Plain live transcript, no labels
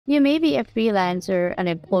You may be a freelancer, an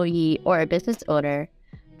employee, or a business owner,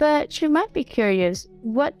 but you might be curious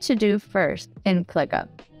what to do first in ClickUp.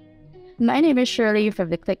 My name is Shirley from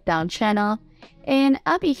the ClickDown channel, and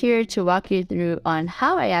I'll be here to walk you through on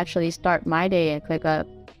how I actually start my day in ClickUp,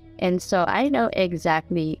 and so I know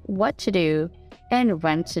exactly what to do and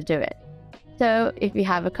when to do it. So if you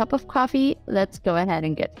have a cup of coffee, let's go ahead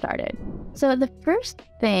and get started. So the first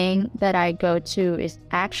thing that I go to is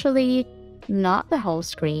actually not the whole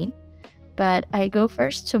screen, but I go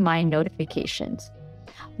first to my notifications.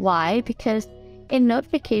 Why? Because in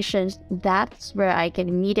notifications, that's where I can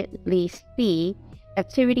immediately see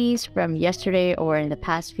activities from yesterday or in the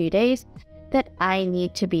past few days that I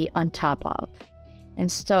need to be on top of.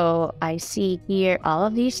 And so I see here all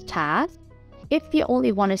of these tasks. If you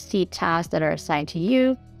only want to see tasks that are assigned to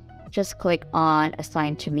you, just click on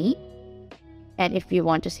Assign to Me. And if you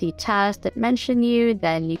want to see tasks that mention you,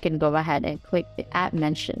 then you can go ahead and click the Add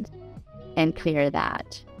Mentions and clear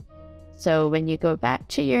that. So when you go back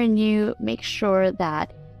to your new, make sure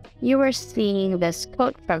that you are seeing this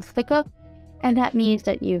quote from ClickUp, and that means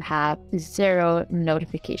that you have 0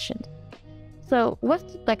 notifications. So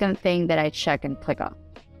what's the second thing that I check in ClickUp?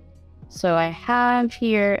 So I have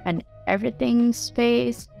here an everything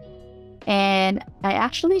space, and I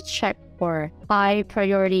actually check for high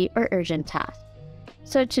priority or urgent tasks.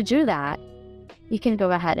 So to do that, you can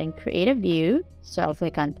go ahead and create a view. So I'll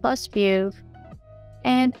click on plus view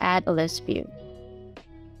and add a list view.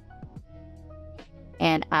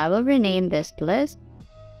 And I will rename this list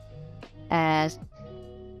as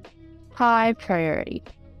high priority.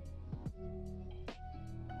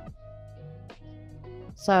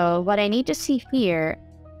 So what I need to see here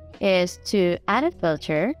is to add a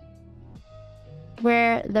filter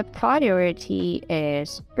where the priority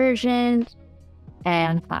is urgent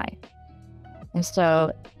and high. And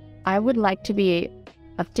so I would like to be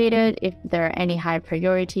updated if there are any high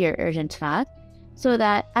priority or urgent tasks so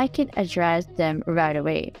that I can address them right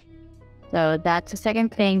away. So that's the second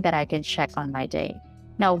thing that I can check on my day.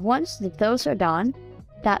 Now, once those are done,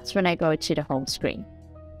 that's when I go to the home screen.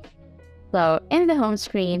 So in the home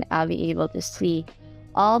screen, I'll be able to see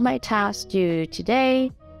all my tasks due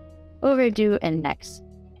today, overdue, and next.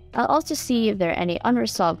 I'll also see if there are any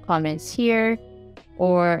unresolved comments here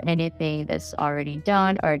or anything that's already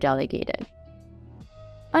done or delegated.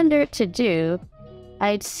 Under To Do,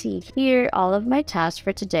 I'd see here all of my tasks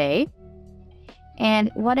for today. And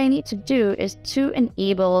what I need to do is to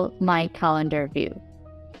enable my calendar view.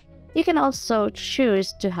 You can also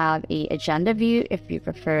choose to have an agenda view if you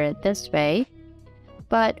prefer it this way.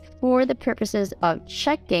 But for the purposes of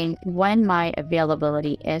checking when my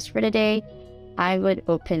availability is for the day, I would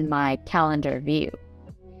open my calendar view.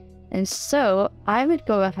 And so I would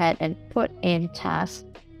go ahead and put in tasks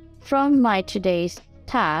from my today's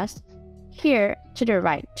task here to the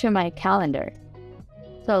right to my calendar.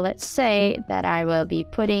 So let's say that I will be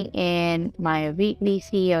putting in my weekly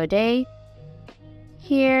CEO day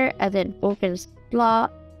here as an open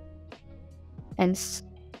slot and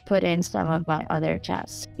put in some of my other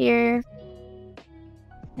tasks here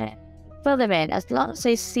and fill them in. As long as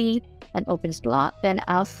I see an open slot, then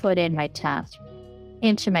I'll put in my task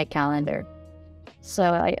into my calendar. So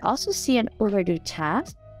I also see an overdue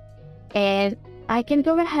task, and I can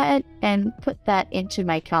go ahead and put that into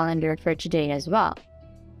my calendar for today as well.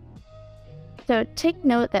 So take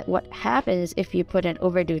note that what happens if you put an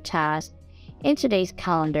overdue task in today's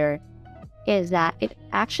calendar is that it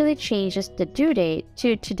actually changes the due date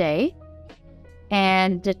to today,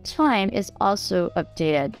 and the time is also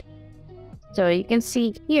updated. So you can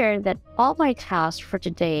see here that all my tasks for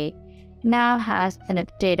today now has an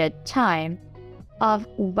updated time of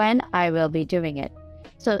when I will be doing it.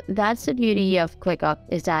 So that's the beauty of ClickUp,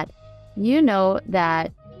 is that you know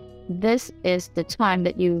that this is the time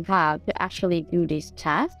that you have to actually do these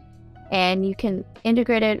tasks, and you can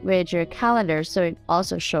integrate it with your calendar so it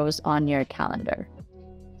also shows on your calendar.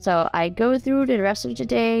 So I go through the rest of the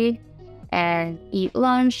day and eat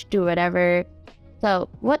lunch, do whatever. So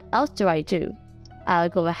what else do I do? I'll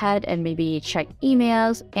go ahead and maybe check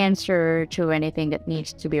emails, answer to anything that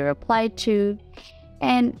needs to be replied to.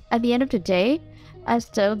 And at the end of the day, I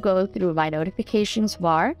still go through my notifications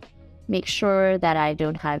bar, make sure that I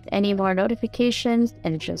don't have any more notifications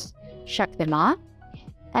and just check them off.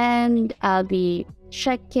 And I'll be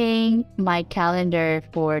checking my calendar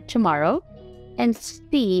for tomorrow and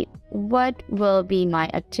see what will be my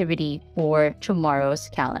activity for tomorrow's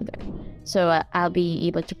calendar. So I'll be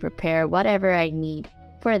able to prepare whatever I need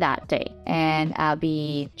for that day. And I'll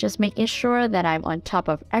be just making sure that I'm on top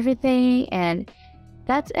of everything. And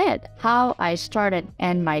that's it, how I start and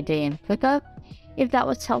end my day in ClickUp. If that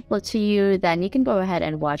was helpful to you, then you can go ahead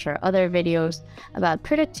and watch our other videos about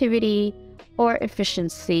productivity or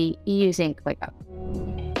efficiency using ClickUp.